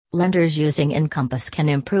Lenders using Encompass can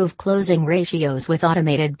improve closing ratios with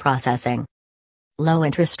automated processing. Low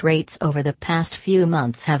interest rates over the past few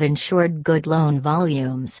months have ensured good loan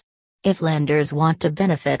volumes. If lenders want to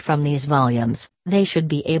benefit from these volumes, they should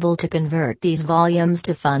be able to convert these volumes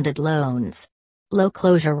to funded loans. Low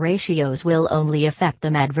closure ratios will only affect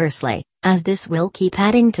them adversely, as this will keep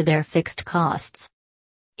adding to their fixed costs.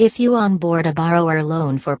 If you onboard a borrower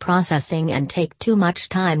loan for processing and take too much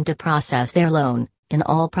time to process their loan, in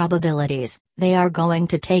all probabilities, they are going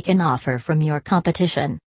to take an offer from your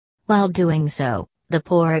competition. While doing so, the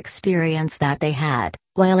poor experience that they had,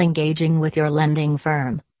 while engaging with your lending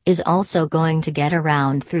firm, is also going to get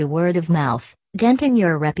around through word of mouth, denting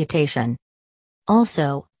your reputation.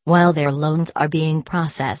 Also, while their loans are being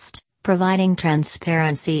processed, providing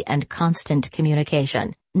transparency and constant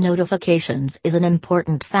communication, notifications is an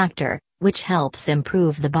important factor, which helps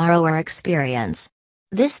improve the borrower experience.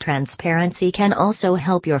 This transparency can also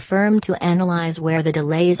help your firm to analyze where the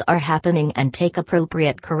delays are happening and take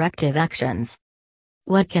appropriate corrective actions.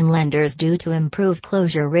 What can lenders do to improve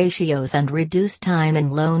closure ratios and reduce time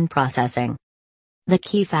in loan processing? The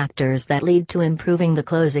key factors that lead to improving the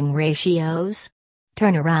closing ratios: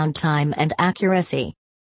 turnaround time and accuracy.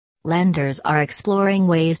 Lenders are exploring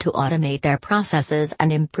ways to automate their processes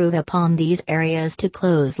and improve upon these areas to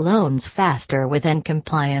close loans faster within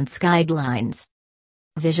compliance guidelines.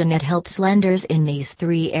 VisionNet helps lenders in these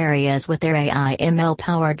three areas with their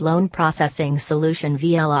AI/ML-powered loan processing solution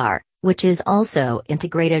VLR, which is also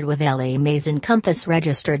integrated with Ellie Mae's Encompass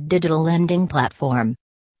registered digital lending platform.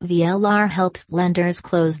 VLR helps lenders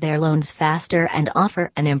close their loans faster and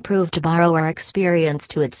offer an improved borrower experience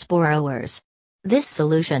to its borrowers. This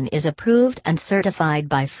solution is approved and certified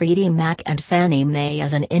by Freddie Mac and Fannie Mae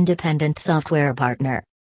as an independent software partner.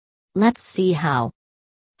 Let's see how.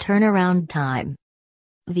 Turnaround time.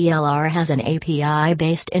 VLR has an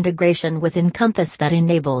API-based integration with Encompass that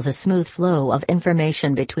enables a smooth flow of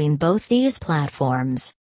information between both these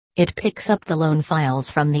platforms. It picks up the loan files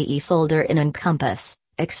from the e-folder in Encompass,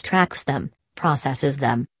 extracts them, processes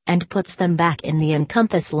them, and puts them back in the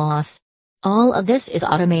Encompass LOS. All of this is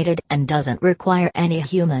automated and doesn't require any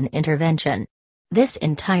human intervention. This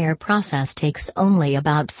entire process takes only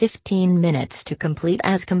about 15 minutes to complete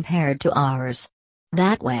as compared to hours.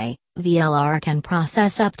 That way, VLR can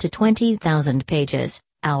process up to 20,000 pages,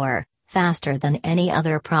 hour, faster than any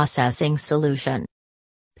other processing solution.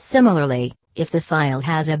 Similarly, if the file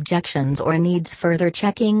has objections or needs further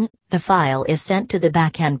checking, the file is sent to the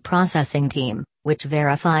backend processing team, which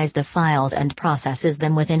verifies the files and processes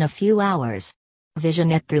them within a few hours.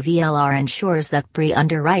 VisionNet through VLR ensures that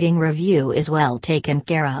pre-underwriting review is well taken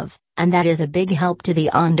care of, and that is a big help to the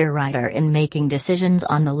underwriter in making decisions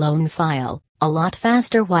on the loan file, a lot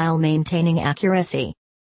faster while maintaining accuracy.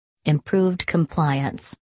 Improved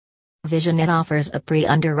compliance. VisionNet offers a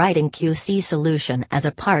pre-underwriting QC solution as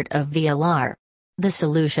a part of VLR. The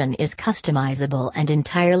solution is customizable and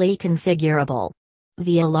entirely configurable.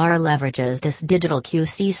 VLR leverages this digital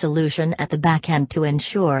QC solution at the backend to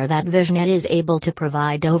ensure that VisionNet is able to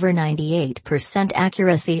provide over 98%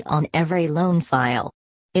 accuracy on every loan file.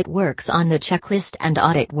 It works on the checklist and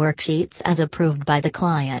audit worksheets as approved by the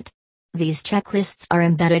client. These checklists are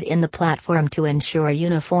embedded in the platform to ensure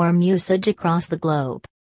uniform usage across the globe.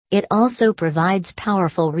 It also provides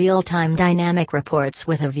powerful real-time dynamic reports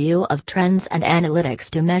with a view of trends and analytics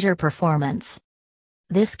to measure performance.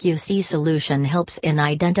 This QC solution helps in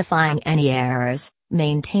identifying any errors,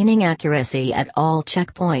 maintaining accuracy at all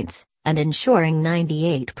checkpoints, and ensuring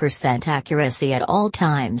 98% accuracy at all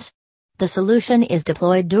times. The solution is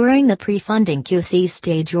deployed during the pre-funding QC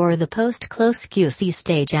stage or the post-close QC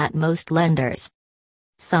stage at most lenders.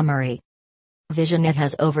 Summary. VisionNet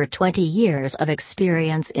has over 20 years of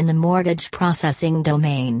experience in the mortgage processing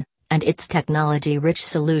domain, and its technology-rich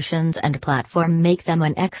solutions and platform make them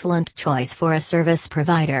an excellent choice for a service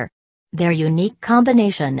provider. Their unique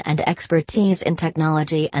combination and expertise in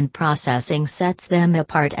technology and processing sets them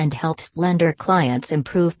apart and helps lender clients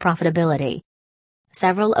improve profitability.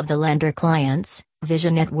 Several of the lender clients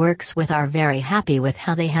VisionNet works with are very happy with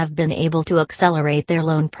how they have been able to accelerate their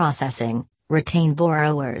loan processing, retain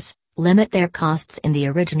borrowers, limit their costs in the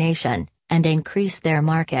origination, and increase their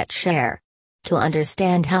market share. To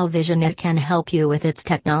understand how VisionNet can help you with its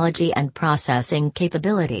technology and processing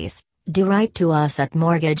capabilities, do write to us at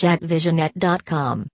mortgage@visionnet.com.